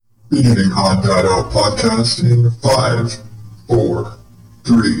Beginning Odd Dad Out podcast in 5, 4,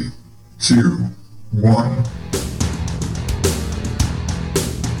 3, 2, 1.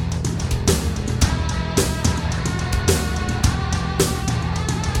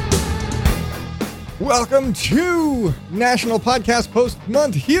 Welcome to National Podcast Post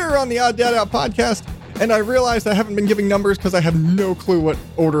Month here on the Odd Dad Out podcast. And I realized I haven't been giving numbers because I have no clue what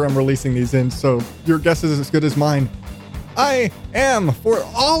order I'm releasing these in, so your guess is as good as mine. I am, for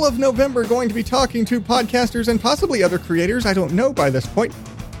all of November, going to be talking to podcasters and possibly other creators, I don't know by this point,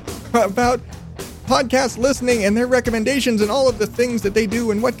 about podcast listening and their recommendations and all of the things that they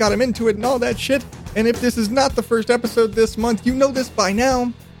do and what got them into it and all that shit. And if this is not the first episode this month, you know this by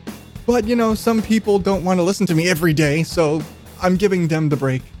now. But, you know, some people don't want to listen to me every day, so I'm giving them the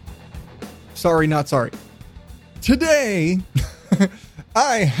break. Sorry, not sorry. Today,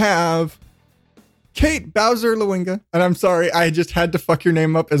 I have Kate Bowser Wallinga, and I'm sorry, I just had to fuck your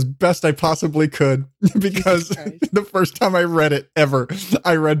name up as best I possibly could, because the first time I read it ever,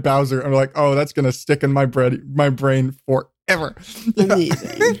 I read Bowser, I'm like, oh, that's going to stick in my brain forever.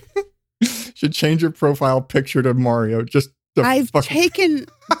 Amazing. Should change your profile picture to Mario, just I've taken,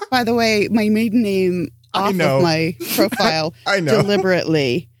 by the way, my maiden name off of my profile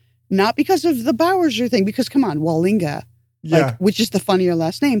deliberately. Not because of the Bowser thing, because come on, Wallinga, which is the funnier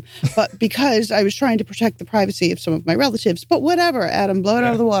last name, but because I was trying to protect the privacy of some of my relatives. But whatever, Adam, blow it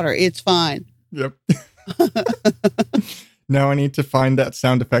out of the water. It's fine. Yep. Now I need to find that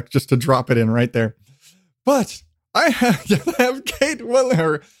sound effect just to drop it in right there. But I have Kate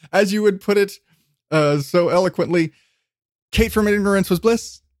Wallinga, as you would put it so eloquently. Kate from Ignorance Was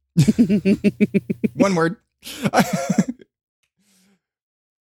Bliss. One word.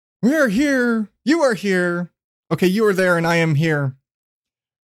 We are here. You are here. Okay, you are there and I am here.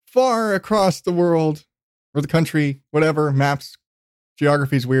 Far across the world or the country, whatever, maps,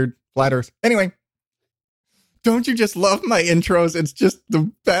 geography's weird, flat earth. Anyway, don't you just love my intros? It's just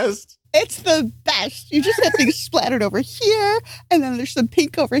the best. It's the best. You just have things splattered over here and then there's some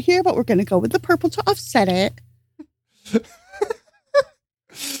pink over here, but we're going to go with the purple to offset it.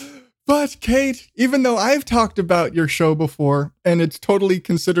 But Kate, even though I've talked about your show before and it's totally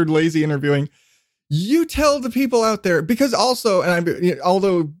considered lazy interviewing, you tell the people out there, because also, and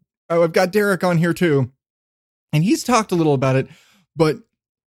although I've got Derek on here too, and he's talked a little about it, but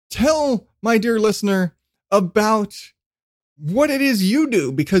tell my dear listener about what it is you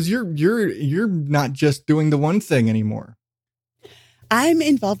do, because you're not just doing the one thing anymore. I'm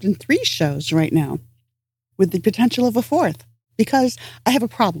involved in 3 shows right now with the potential of a 4th because I have a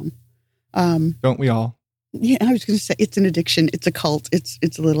problem. Don't we all? Yeah, I was going to say it's an addiction. It's a cult. It's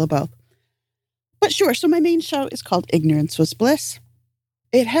a little of both. But sure. So my main show is called Ignorance Was Bliss.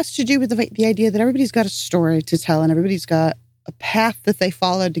 It has to do with the idea that everybody's got a story to tell and everybody's got a path that they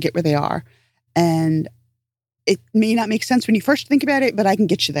followed to get where they are. And it may not make sense when you first think about it, but I can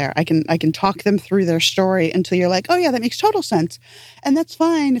get you there. I can talk them through their story until you're like, oh yeah, that makes total sense. And that's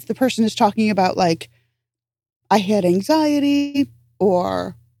fine if the person is talking about like, I had anxiety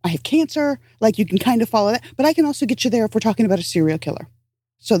or I have cancer, like you can kind of follow that. But I can also get you there if we're talking about a serial killer.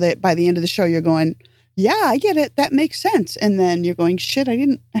 So that by the end of the show, you're going, yeah, I get it. That makes sense. And then you're going, shit, I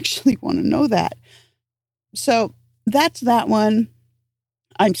didn't actually want to know that. So that's that one.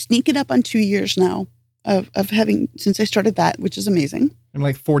 I'm sneaking up on 2 years now of having, since I started that, which is amazing. And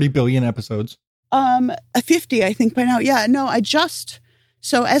like 40 billion episodes. 50, I think by now. Yeah, no,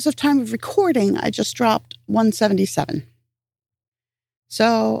 so as of time of recording, I just dropped 177.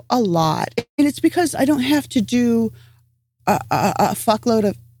 So a lot. And it's because I don't have to do a fuckload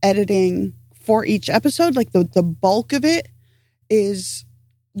of editing for each episode. Like the bulk of it is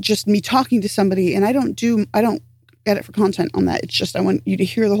just me talking to somebody, and I don't edit for content on that. It's just I want you to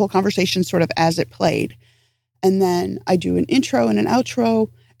hear the whole conversation sort of as it played. And then I do an intro and an outro,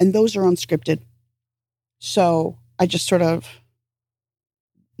 and those are unscripted. So I just sort of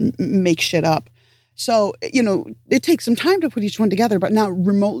make shit up. So, you know, it takes some time to put each one together, but not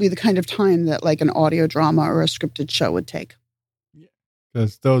remotely the kind of time that like an audio drama or a scripted show would take. Yeah,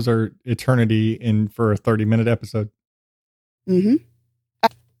 because those are eternity for a 30-minute episode. Mm-hmm.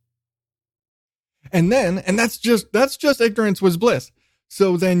 And that's just Ignorance Was Bliss.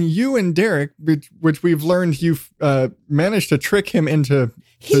 So then you and Derek, which we've learned you've managed to trick him into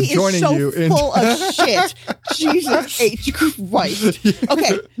joining you. He is so full of shit. Jesus H. Christ.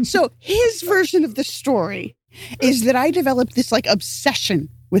 Okay, so his version of the story is that I developed this like obsession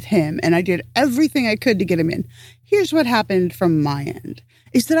with him and I did everything I could to get him in. Here's what happened from my end,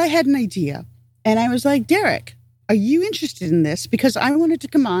 is that I had an idea and I was like, Derek, are you interested in this? Because I wanted to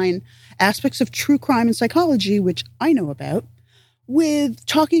combine aspects of true crime and psychology, which I know about, with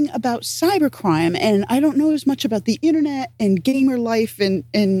talking about cybercrime, and I don't know as much about the internet and gamer life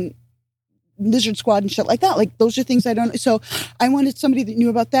and Lizard Squad and shit like that. Like, those are things I don't. So I wanted somebody that knew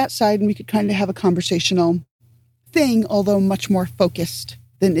about that side, and we could kind of have a conversational thing, although much more focused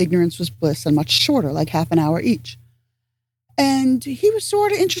than Ignorance Was Bliss and much shorter, like half an hour each. And he was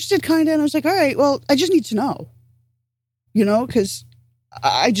sort of interested, kind of, and I was like, all right, well, I just need to know, because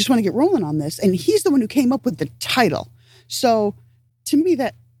I just want to get rolling on this. And he's the one who came up with the title. So to me,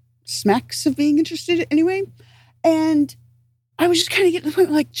 that smacks of being interested anyway. And I was just kind of getting to the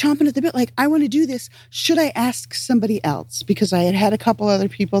point, like, chomping at the bit, like, I want to do this. Should I ask somebody else? Because I had a couple other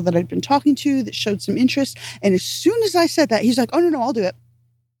people that I'd been talking to that showed some interest. And as soon as I said that, he's like, oh, no, I'll do it.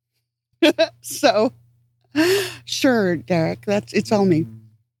 So, sure, Derek, it's all me.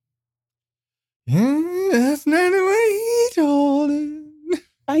 That's not the way he told it.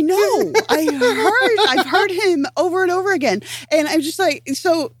 I know. I've heard him over and over again. And I'm just like,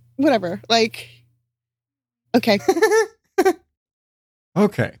 so whatever, like, okay.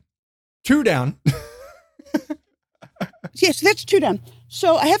 Okay. 2 down. Yeah, so that's 2 down.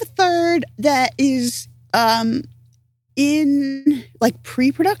 So I have a third that is in like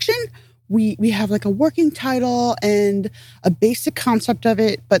pre-production. We have like a working title and a basic concept of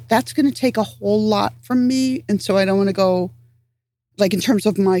it, but that's going to take a whole lot from me. And so I don't want to go, like, in terms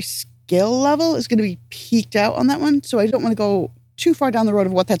of my skill level is going to be peaked out on that one. So I don't want to go too far down the road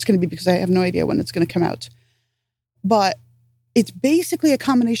of what that's going to be, because I have no idea when it's going to come out. But it's basically a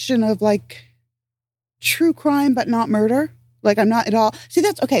combination of like true crime, but not murder. Like, I'm not at all. See,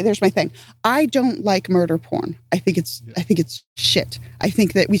 that's okay. There's my thing. I don't like murder porn. I think it's shit. I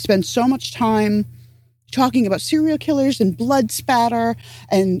think that we spend so much time talking about serial killers and blood spatter,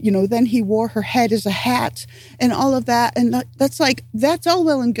 and then he wore her head as a hat and all of that. And that's all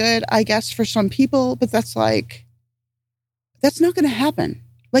well and good, I guess, for some people, but that's not going to happen.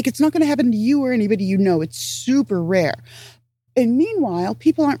 Like, it's not going to happen to you or anybody It's super rare. And meanwhile,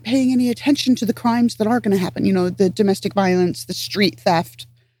 people aren't paying any attention to the crimes that are going to happen. The domestic violence, the street theft,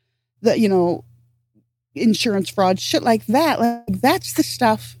 the, insurance fraud, shit like that. Like, that's the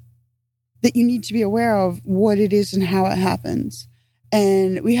stuff that you need to be aware of, what it is and how it happens.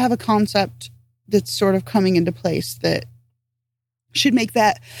 And we have a concept that's sort of coming into place that should make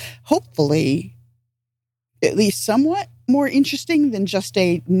that, hopefully, at least somewhat more interesting than just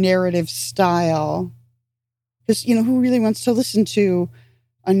a narrative style. Because, who really wants to listen to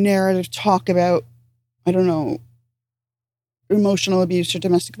a narrative talk about, I don't know, emotional abuse or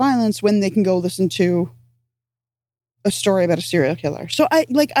domestic violence when they can go listen to a story about a serial killer? So I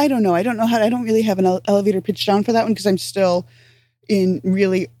don't know. I don't really have an elevator pitch down for that one, because I'm still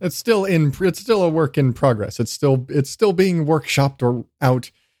it's still a work in progress. It's still being workshopped or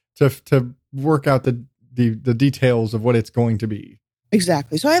out to work out the details of what it's going to be.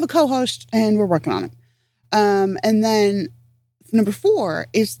 Exactly. So I have a co-host and we're working on it. And then number 4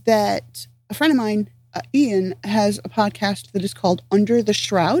 is that a friend of mine, Ian, has a podcast that is called Under the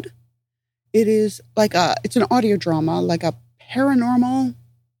Shroud. It is like it's an audio drama, like a paranormal,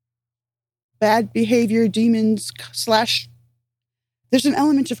 bad behavior, demons / there's an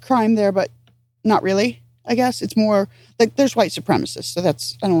element of crime there, but not really, I guess. It's more like there's white supremacists. So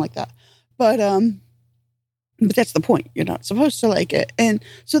I don't like that. But that's the point. You're not supposed to like it. And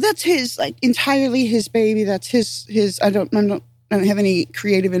so that's entirely his baby. That's his, I don't have any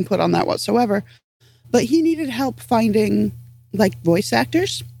creative input on that whatsoever, but he needed help finding like voice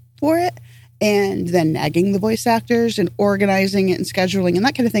actors for it, and then nagging the voice actors and organizing it and scheduling and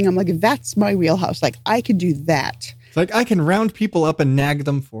that kind of thing. I'm like, that's my wheelhouse. Like, I could do that. It's like, I can round people up and nag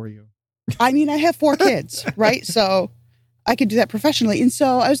them for you. I mean, I have 4 kids, right? So I could do that professionally. And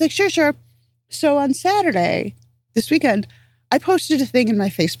so I was like, sure. So on Saturday, this weekend, I posted a thing in my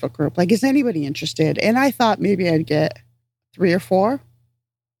Facebook group, like, is anybody interested? And I thought maybe I'd get 3 or 4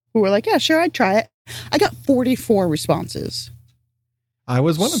 who were like, yeah, sure, I'd try it. I got 44 responses. I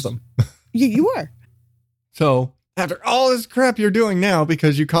was one of them. You were. So after all this crap you're doing now,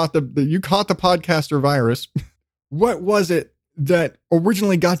 because you caught the podcaster virus, what was it that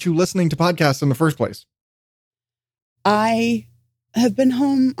originally got you listening to podcasts in the first place? I have been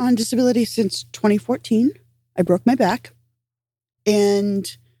home on disability since 2014. I broke my back. And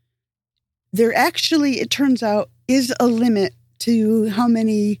there actually, it turns out, is a limit to how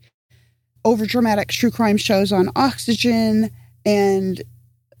many overdramatic true crime shows on Oxygen and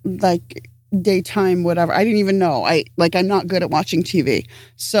like daytime, whatever. I didn't even know. I'm not good at watching TV.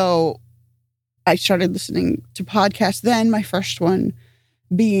 So I started listening to podcasts then, my first one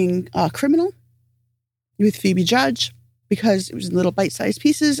being Criminal with Phoebe Judge, because it was in little bite-sized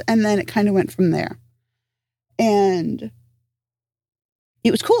pieces, and then it kind of went from there. And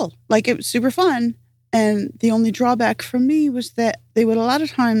it was cool. Like, it was super fun. And the only drawback for me was that they would a lot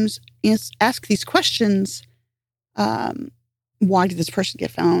of times ask these questions. Why did this person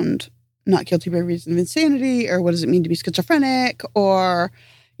get found not guilty by reason of insanity? Or what does it mean to be schizophrenic? Or,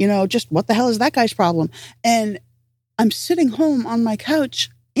 just what the hell is that guy's problem? And I'm sitting home on my couch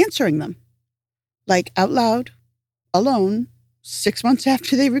answering them, like, out loud, alone, 6 months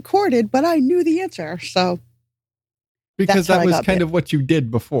after they recorded, but I knew the answer. So because that was kind of what you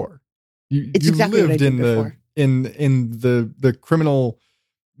did before. It's you exactly lived what I did before. in the criminal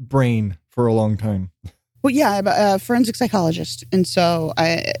brain for a long time. Well, yeah, I'm a forensic psychologist. And so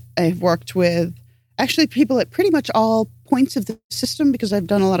I've worked with actually people at pretty much all points of the system, because I've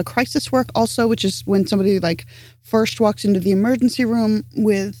done a lot of crisis work also, which is when somebody like first walks into the emergency room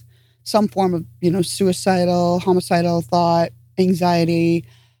with some form of, suicidal, homicidal thought, anxiety,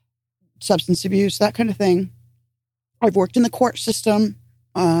 substance abuse, that kind of thing. I've worked in the court system,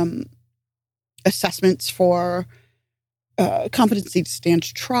 assessments for competency to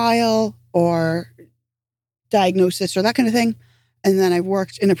stand trial or diagnosis or that kind of thing. And then I've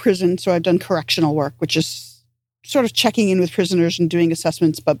worked in a prison, so I've done correctional work, which is sort of checking in with prisoners and doing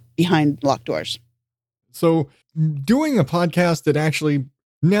assessments, but behind locked doors. So doing a podcast that actually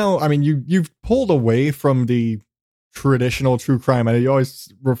now, I mean, you've pulled away from the traditional true crime. You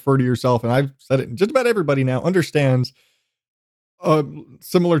always refer to yourself, and I've said it, and just about everybody now understands,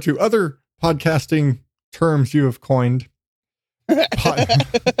 similar to other podcasting terms you have coined,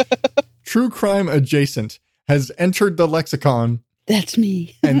 true crime adjacent has entered the lexicon. That's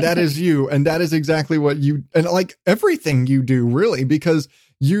me. And that is you. And that is exactly what you, and like everything you do, really, because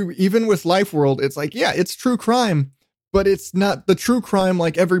you, even with Life World, it's like, yeah, it's true crime, but it's not the true crime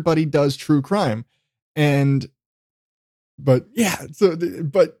like everybody does true crime. But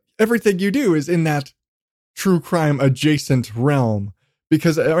everything you do is in that true crime adjacent realm,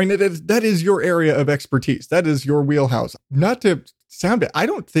 because I mean, that is your area of expertise. That is your wheelhouse. Not to sound it, I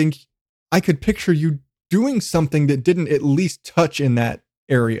don't think I could picture you doing something that didn't at least touch in that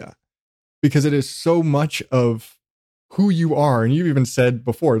area, because it is so much of who you are. And you've even said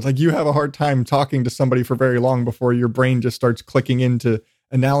before, it's like you have a hard time talking to somebody for very long before your brain just starts clicking into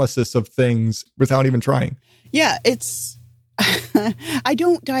analysis of things without even trying. Yeah, it's, I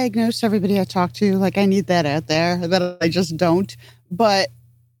don't diagnose everybody I talk to. Like, I need that out there, that I just don't. But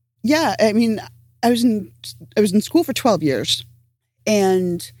yeah, I mean, I was in school for 12 years,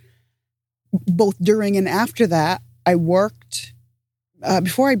 and both during and after that, I worked,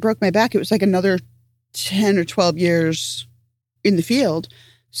 before I broke my back, it was like another 10 or 12 years in the field.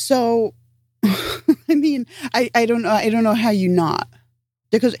 So, I mean, I don't know how you not,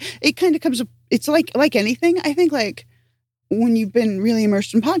 because it kind of comes, it's like anything. I think like when you've been really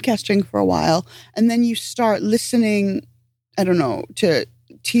immersed in podcasting for a while, and then you start listening, I don't know, to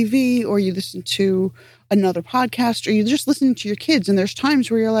TV, or you listen to another podcast, or you just listen to your kids. And there's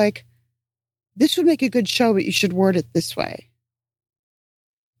times where you're like, this would make a good show, but you should word it this way,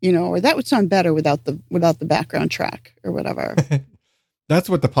 or that would sound better without the background track or whatever. That's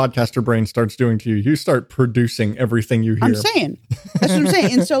what the podcaster brain starts doing to you. You start producing everything you hear. I'm saying. That's what I'm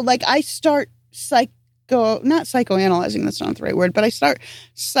saying. And so like I start not psychoanalyzing, that's not the right word, but I start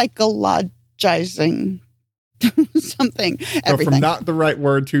psychologizing something. Everything. So from not the right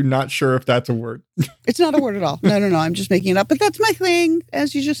word to not sure if that's a word. It's not a word at all. No. I'm just making it up. But that's my thing.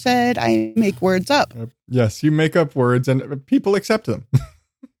 As you just said, I make words up. Yes, you make up words and people accept them.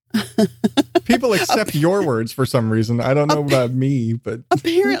 People accept your words for some reason. I don't know about me, but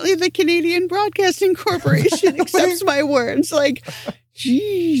apparently the Canadian Broadcasting Corporation accepts my words. Like,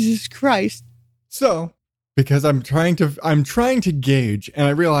 Jesus Christ. So, because I'm trying to gauge, and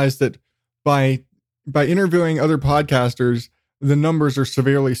I realized that by interviewing other podcasters, the numbers are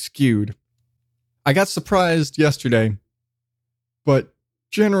severely skewed. I got surprised yesterday, but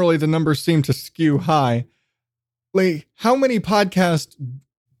generally the numbers seem to skew high. Like, how many podcasts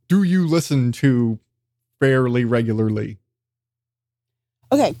do you listen to fairly regularly?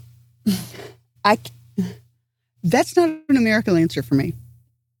 Okay. That's not a numerical answer for me.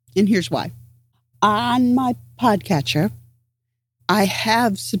 And here's why. On my podcatcher, I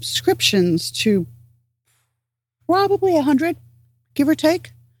have subscriptions to probably 100, give or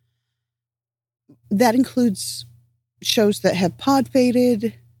take. That includes shows that have pod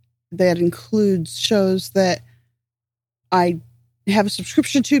faded. That includes shows that I have a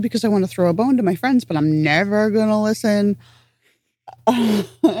subscription to because I want to throw a bone to my friends, but I'm never going to listen.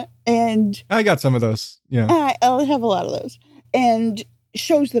 And I got some of those. Yeah. I have a lot of those. And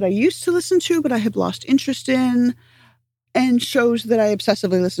shows that I used to listen to, but I have lost interest in, and shows that I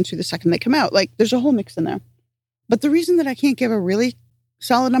obsessively listen to the second they come out. Like, there's a whole mix in there. But the reason that I can't give a really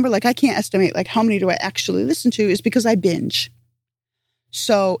solid number, like I can't estimate like how many do I actually listen to, is because I binge.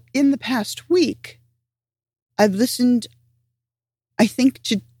 So in the past week, I've listened, I think,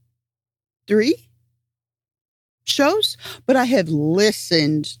 to 3 shows, but I have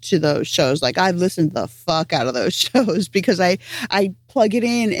listened to those shows. Like I've listened the fuck out of those shows because I plug it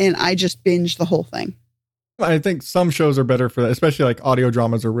in and I just binge the whole thing. I think some shows are better for that, especially like audio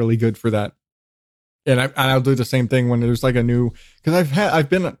dramas are really good for that. And I'll do the same thing when there's like a new, because I've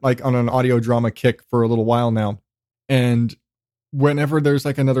been like on an audio drama kick for a little while now, and whenever there's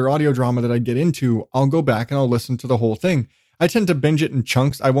like another audio drama that I get into, I'll go back and I'll listen to the whole thing. I tend to binge it in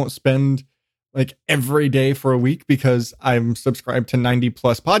chunks. I won't spend like every day for a week because I'm subscribed to 90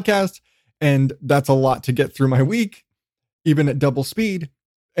 plus podcasts, and that's a lot to get through my week, even at double speed.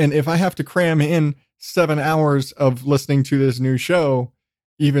 And if I have to cram in 7 hours of listening to this new show,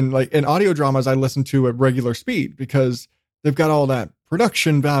 even like in audio dramas, I listen to at regular speed because they've got all that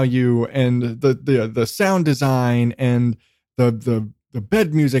production value and the sound design and the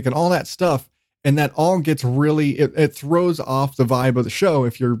bed music and all that stuff. And that all gets really, it throws off the vibe of the show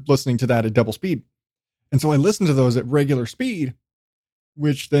if you're listening to that at double speed. And so I listen to those at regular speed,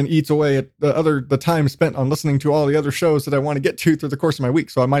 which then eats away at the time spent on listening to all the other shows that I want to get to through the course of my week.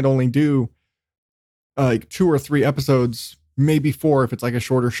 So I might only do like 2 or 3 episodes, maybe 4 if it's like a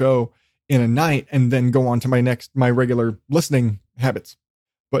shorter show in a night, and then go on to my regular listening habits.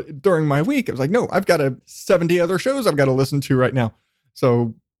 But during my week, it was like, no, I've got 70 other shows I've got to listen to right now.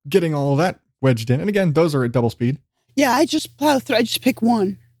 So getting all of that wedged in. And again, those are at double speed. Yeah, I just plow through. I just pick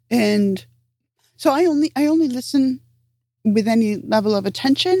one. And so I only listen with any level of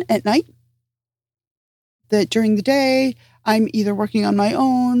attention at night. That during the day, I'm either working on my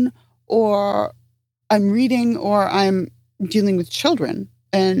own, or I'm reading, or I'm dealing with children.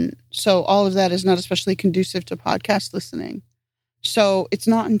 And so all of that is not especially conducive to podcast listening. So it's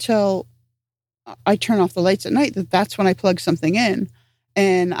not until I turn off the lights at night that's when I plug something in.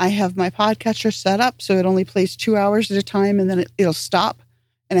 And I have my podcatcher set up so it only plays 2 hours at a time, and then it'll stop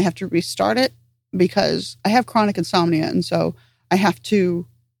and I have to restart it because I have chronic insomnia. And so I have to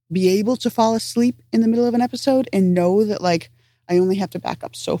be able to fall asleep in the middle of an episode and know that like I only have to back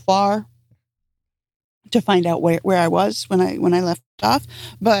up so far to find out where I was when I left off.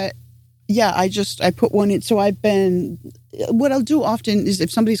 But yeah, I put one in. So what I'll do often is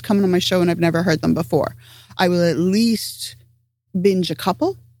if somebody's coming on my show and I've never heard them before, I will at least binge a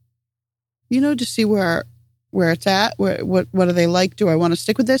couple, to see where it's at, what are they like? Do I want to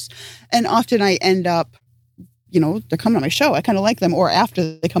stick with this? And often I end up, they're coming on my show. I kind of like them. Or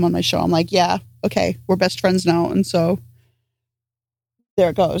after they come on my show, I'm like, yeah, okay, we're best friends now. And so there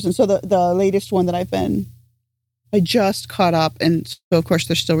it goes. And so the latest one that I just caught up, and so of course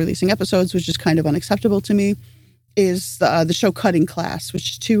they're still releasing episodes, which is kind of unacceptable to me, is the show Cutting Class,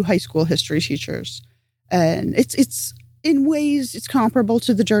 which is 2 high school history teachers. And it's in ways it's comparable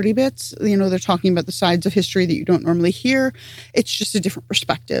to the Dirty Bits. They're talking about the sides of history that you don't normally hear. It's just a different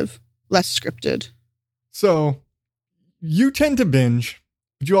perspective, less scripted. So you tend to binge,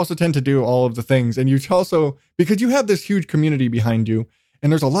 but you also tend to do all of the things. And you also, because you have this huge community behind you,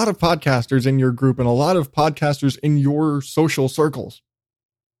 and there's a lot of podcasters in your group and a lot of podcasters in your social circles.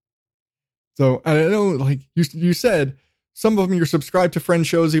 So I know, like you said, some of them you're subscribed to friend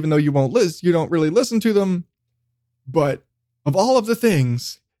shows, even though you don't really listen to them. But of all of the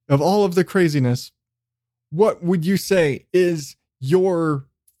things, of all of the craziness, what would you say is your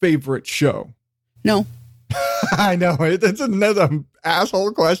favorite show? No. I know. That's another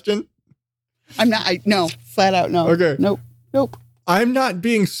asshole question. No, flat out no. Okay. Nope. I'm not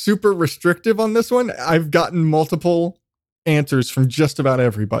being super restrictive on this one. I've gotten multiple answers from just about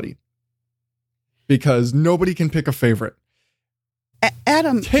everybody because nobody can pick a favorite.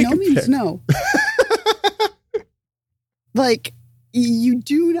 Adam, no means no. Like, you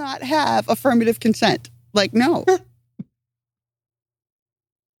do not have affirmative consent. Like, no.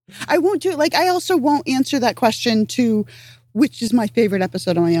 I won't do it. Like, I also won't answer that question to which is my favorite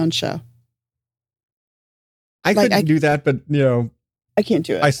episode on my own show. I couldn't do that, but, I can't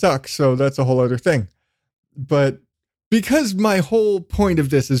do it. I suck, so that's a whole other thing. But because my whole point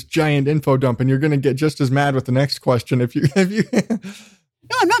of this is giant info dump, and you're going to get just as mad with the next question if you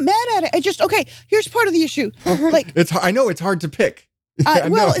No, I'm not mad at it. Okay, here's part of the issue. Like, I know it's hard to pick.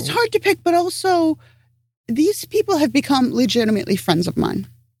 Well, it's hard to pick, but also these people have become legitimately friends of mine.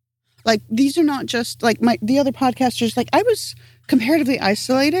 Like, these are not just like the other podcasters. Like, I was comparatively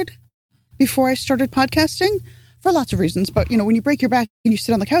isolated before I started podcasting for lots of reasons. But, when you break your back and you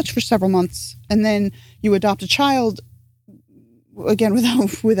sit on the couch for several months and then you adopt a child, again,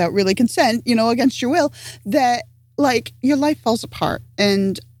 without really consent, against your will, that like your life falls apart.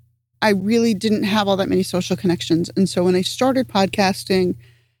 And I really didn't have all that many social connections. And so when I started podcasting,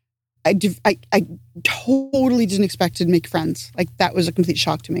 I totally didn't expect to make friends. Like that was a complete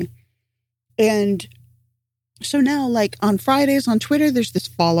shock to me. And so now, like on Fridays on Twitter, there's this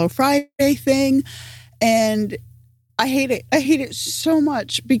Follow Friday thing. And I hate it. I hate it so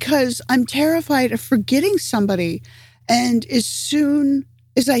much because I'm terrified of forgetting somebody. And as soon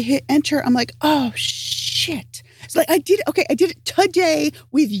as I hit enter, I'm like, oh, shit. It's like, I did it today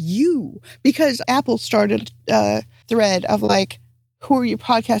with you because Apple started a thread of like, who are your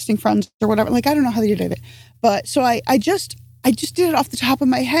podcasting friends or whatever. Like, I don't know how they did it. But so I just did it off the top of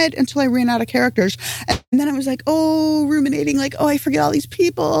my head until I ran out of characters. And then I was like, ruminating, like, I forget all these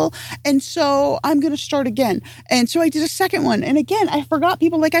people. And so I'm going to start again. And so I did a second one. And again, I forgot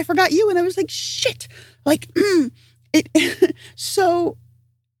people like I forgot you. And I was like, shit, like, so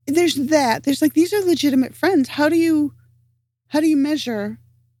there's that. There's like, these are legitimate friends. How do you measure?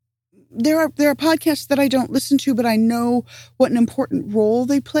 There are podcasts that I don't listen to, but I know what an important role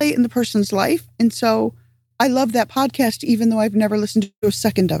they play in the person's life. And so I love that podcast, even though I've never listened to a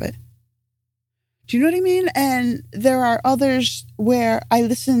second of it. Do you know what I mean? And there are others where I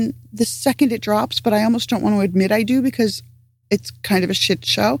listen the second it drops, but I almost don't want to admit I do because it's kind of a shit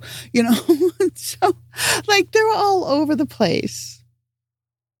show, you know? So like they're all over the place.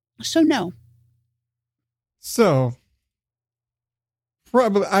 So no. So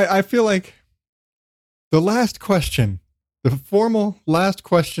probably, I feel like the last question, the formal last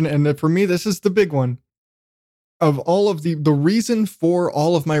question, and for me, this is the big one of all of the reason for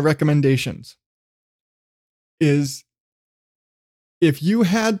all of my recommendations is if you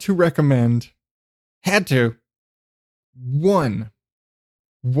had to recommend, one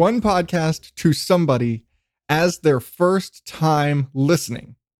podcast to somebody as their first time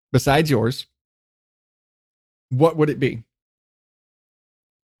listening, besides yours, what would it be?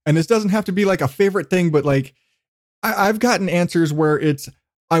 And this doesn't have to be like a favorite thing, but like I've gotten answers where it's,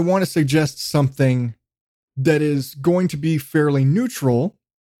 I want to suggest something that is going to be fairly neutral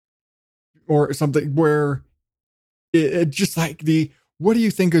or something where it just like what do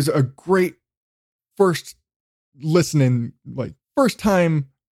you think is a great first listening, like first time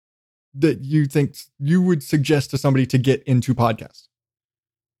that you think you would suggest to somebody to get into podcasts?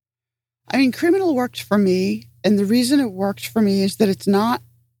 I mean, Criminal worked for me. And the reason it worked for me is that it's not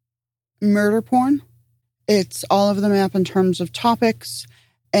murder porn. It's all over the map in terms of topics,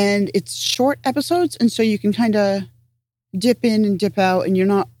 and it's short episodes. And so you can kind of dip in and dip out and you're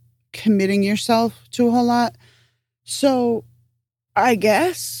not committing yourself to a whole lot. So I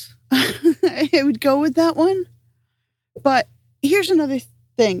guess I would go with that one. But here's another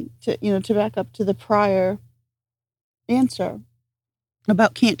thing to back up to the prior answer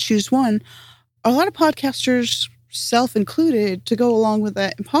about can't choose one. A lot of podcasters, self included, to go along with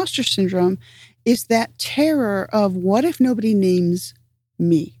that imposter syndrome is that terror of what if nobody names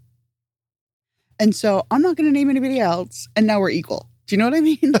me? And so I'm not going to name anybody else. And now we're equal. Do you know what I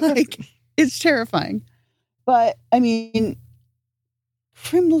mean? Like, it's terrifying. But I mean,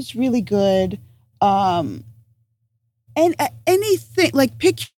 Criminal's really good. And anything, like,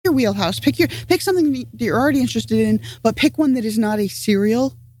 pick your wheelhouse, pick something that you're already interested in, but pick one that is not a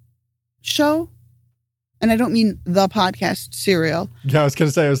serial show. And I don't mean the podcast serial. Yeah, I was going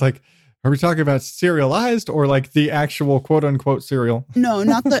to say, I was like, are we talking about serialized or like the actual quote unquote serial? No,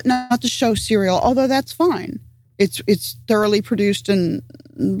 not the show serial, although that's fine. It's thoroughly produced and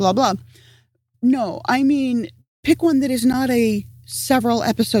blah, blah. No, I mean, pick one that is not a several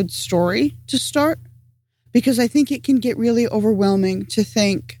episode story to start, because I think it can get really overwhelming to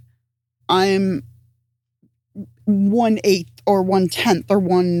think I'm 1/8 or 1/10 or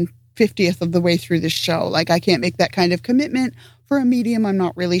 1/50th of the way through this show. Like, I can't make that kind of commitment for a medium I'm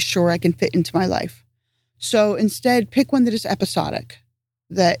not really sure I can fit into my life. So instead, pick one that is episodic,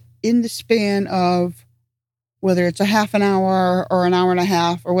 that in the span of whether it's a half an hour or an hour and a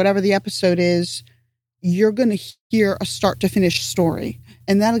half or whatever the episode is, you're going to hear a start to finish story.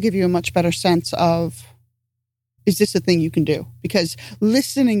 And that'll give you a much better sense of, is this a thing you can do? Because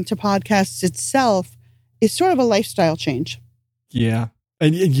listening to podcasts itself is sort of a lifestyle change. Yeah.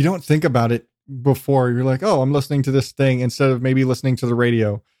 And you don't think about it before. You're like, oh, I'm listening to this thing instead of maybe listening to the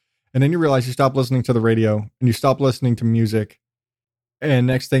radio. And then you realize you stop listening to the radio and you stop listening to music. And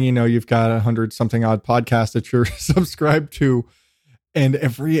next thing you know, you've got 100 something odd podcasts that you're subscribed to. And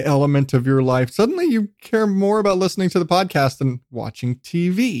every element of your life, suddenly you care more about listening to the podcast than watching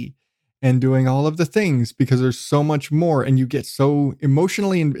TV and doing all of the things, because there's so much more. And you get so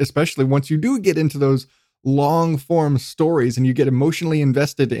emotionally, and especially once you do get into those long form stories and you get emotionally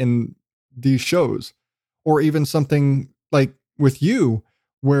invested in these shows, or even something like with you,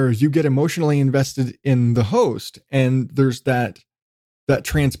 where you get emotionally invested in the host, and there's that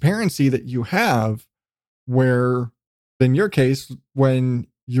transparency that you have, where in your case, when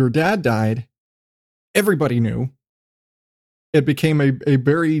your dad died, everybody knew. It became a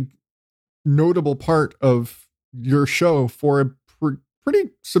very notable part of your show for a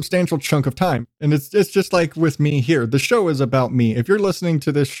pretty substantial chunk of time. And it's just like with me here. The show is about me. If you're listening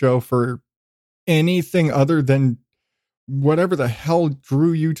to this show for anything other than whatever the hell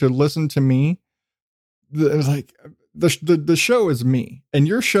drew you to listen to me, it's like the show is me and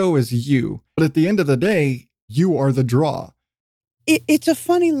your show is you. But at the end of the day, you are the draw. It's a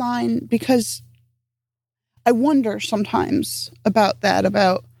funny line because I wonder sometimes about that,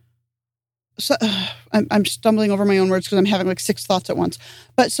 so, I'm stumbling over my own words because I'm having like 6 thoughts at once.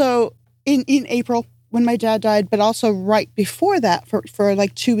 But so in April when my dad died, but also right before that for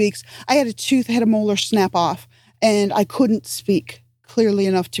like 2 weeks, I had a molar snap off and I couldn't speak clearly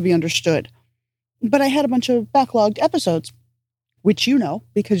enough to be understood. But I had a bunch of backlogged episodes, which you know,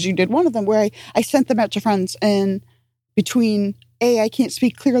 because you did one of them, where I sent them out to friends, and between A, I can't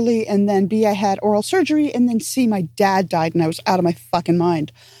speak clearly, and then B, I had oral surgery, and then C, my dad died and I was out of my fucking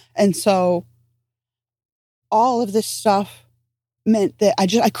mind. And so all of this stuff meant that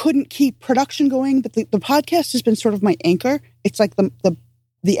I couldn't keep production going, but the podcast has been sort of my anchor. It's like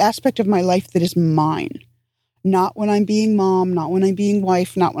the aspect of my life that is mine. Not when I'm being mom, not when I'm being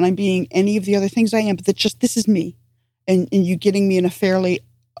wife, not when I'm being any of the other things I am, but this is me. And you getting me in a fairly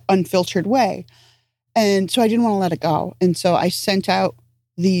unfiltered way. And so I didn't want to let it go. And so I sent out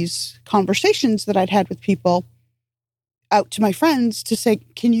these conversations that I'd had with people out to my friends to say,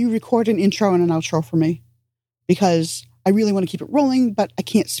 can you record an intro and an outro for me? Because I really want to keep it rolling, but I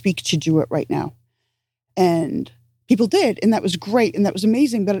can't speak to do it right now. And people did. And that was great. And that was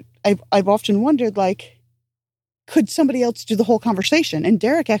amazing. But I've often wondered, like, could somebody else do the whole conversation? And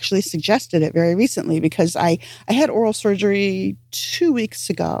Derek actually suggested it very recently because I had oral surgery 2 weeks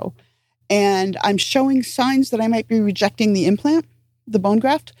ago, and I'm showing signs that I might be rejecting the implant, the bone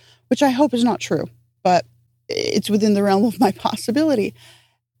graft, which I hope is not true, but it's within the realm of my possibility.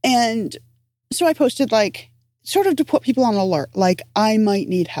 And so I posted, like, sort of to put people on alert, like I might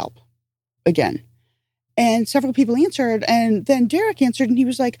need help again. And several people answered, and then Derek answered, and he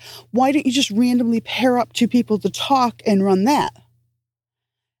was like, why don't you just randomly pair up 2 people to talk and run that?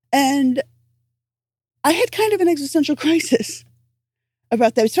 And I had kind of an existential crisis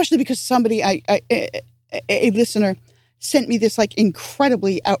about that, especially because somebody, a listener, sent me this like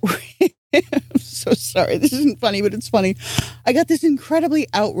incredibly outraged. I'm so sorry. This isn't funny, but it's funny. I got this incredibly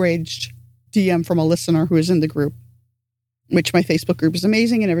outraged DM from a listener who is in the group, which my Facebook group is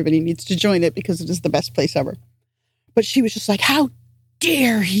amazing and everybody needs to join it because it is the best place ever. But she was just like, how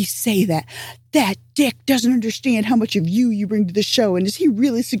dare he say that? That dick doesn't understand how much of you bring to the show. And is he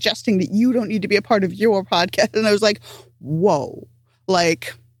really suggesting that you don't need to be a part of your podcast? And I was like, whoa,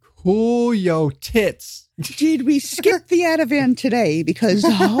 like, cool yo tits. Did we skip the Ativan today? Because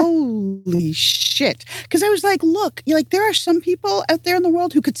holy shit. Because I was like, look, you're like, there are some people out there in the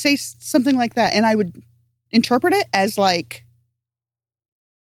world who could say something like that, and I would interpret it as like,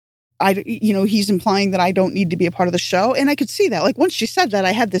 he's implying that I don't need to be a part of the show. And I could see that. Like, once she said that,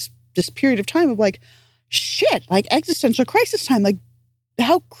 I had this period of time of like, shit, like existential crisis time. Like,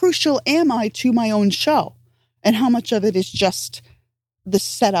 how crucial am I to my own show? And how much of it is just the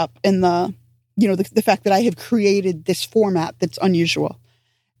setup and the fact that I have created this format that's unusual.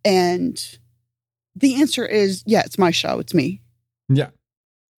 And the answer is, yeah, it's my show. It's me. Yeah.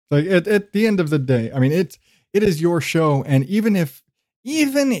 Like at the end of the day, I mean, it is your show. And even if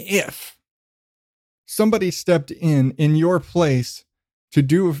somebody stepped in your place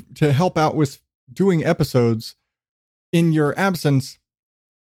to help out with doing episodes in your absence,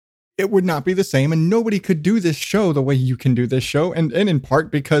 it would not be the same. And nobody could do this show the way you can do this show. And in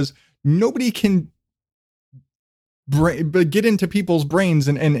part because nobody can get into people's brains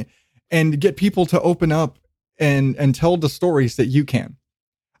and get people to open up and tell the stories that you can.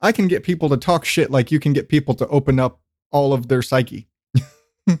 I can get people to talk shit like you can get people to open up all of their psyche.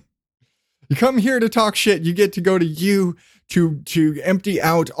 You come here to talk shit, you get to go to you to empty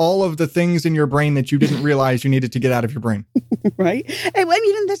out all of the things in your brain that you didn't realize you needed to get out of your brain. Right. And I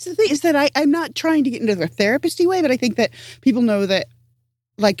mean, and that's the thing, is that I'm not trying to get into the therapist-y way, but I think that people know that,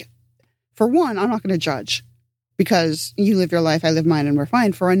 like, for one, I'm not going to judge because you live your life, I live mine, and we're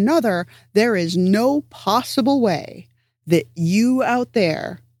fine. For another, there is no possible way that you out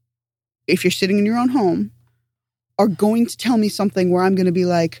there, if you're sitting in your own home, are going to tell me something where I'm going to be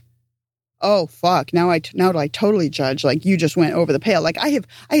like, oh, fuck, now do I totally judge? Like, you just went over the pale. Like, I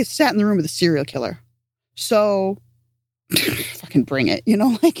have sat in the room with a serial killer. So fucking bring it,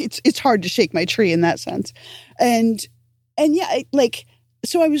 like it's hard to shake my tree in that sense. And yeah,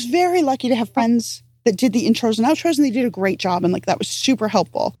 so I was very lucky to have friends that did the intros and outros, and they did a great job. And like, that was super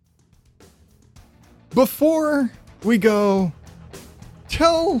helpful. Before we go,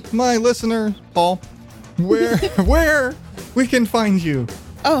 tell my listener, Paul, where we can find you.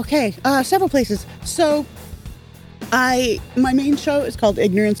 Okay. Several places. So my main show is called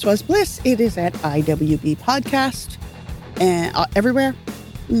Ignorance Was Bliss. It is at IWB Podcast and everywhere.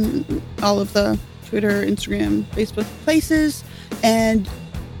 All of the Twitter, Instagram, Facebook places. And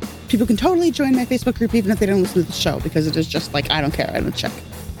people can totally join my Facebook group even if they don't listen to the show, because it is just like, I don't care. I don't check.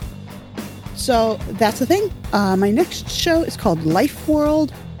 So that's the thing. My next show is called Life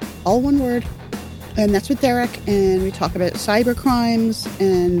World, all one word. And that's with Derek. And we talk about cyber crimes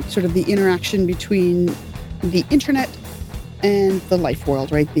and sort of the interaction between the internet and the life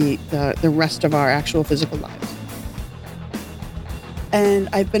world, right? The rest of our actual physical lives. And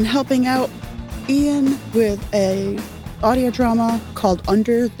I've been helping out Ian with a audio drama called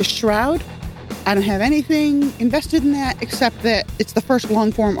Under the Shroud. I don't have anything invested in that except that it's the first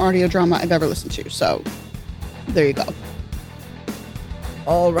long-form audio drama I've ever listened to. So there you go.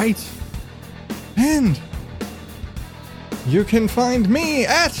 All right. And you can find me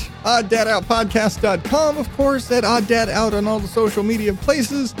at oddadoutpodcast.com, of course, at oddadout on all the social media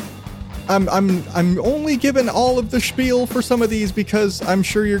places. I'm only giving all of the spiel for some of these because I'm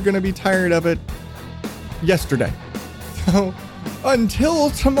sure you're going to be tired of it yesterday. So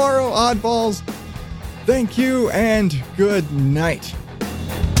until tomorrow, oddballs, thank you and good night.